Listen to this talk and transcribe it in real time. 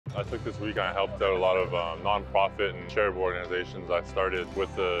I took this week and I helped out a lot of nonprofit and charitable organizations. I started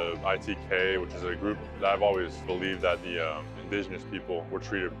with the ITK, which is a group that I've always believed that the indigenous people were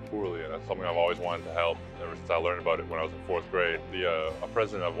treated poorly, and that's something I've always wanted to help ever since I learned about it when I was in 4th grade. A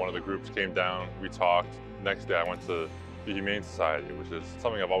president of one of the groups came down, we talked. Next day I went to the Humane Society, which is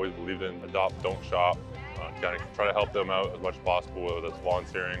something I've always believed in: adopt, don't shop. Kind of try to help them out as much as possible, whether that's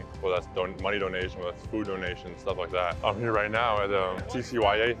volunteering, whether that's money donation, whether that's food donation, stuff like that. I'm here right now at the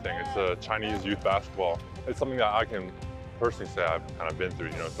TCYA thing. It's a Chinese youth basketball. It's something that I can personally say I've kind of been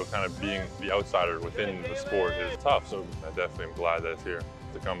through, so kind of being the outsider within the sport is tough. So I definitely am glad that it's here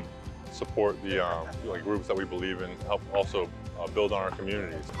to come support the groups that we believe in, help also build on our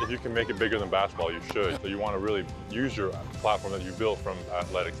communities. If you can make it bigger than basketball, you should. So you want to really use your platform that you built from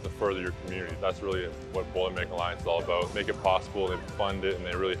athletics to further your community. That's really what Boilermaker Alliance is all about. Make it possible, they fund it, and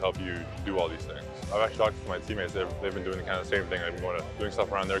they really help you do all these things. I've actually talked to my teammates, they've been doing kind of the same thing. They've been doing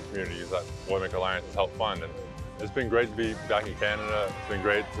stuff around their communities that Boilermaker Alliance has helped fund. And it's been great to be back in Canada. It's been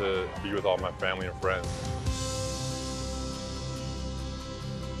great to be with all my family and friends.